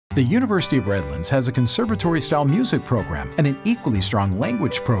The University of Redlands has a conservatory-style music program and an equally strong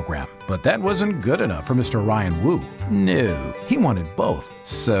language program. But that wasn't good enough for Mr. Ryan Wu. No, he wanted both.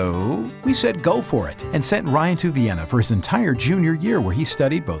 So we said go for it and sent Ryan to Vienna for his entire junior year, where he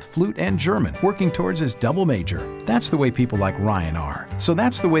studied both flute and German, working towards his double major. That's the way people like Ryan are. So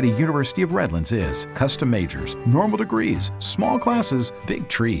that's the way the University of Redlands is. Custom majors, normal degrees, small classes, big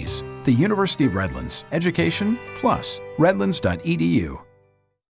trees. The University of Redlands. Education plus. Redlands.edu.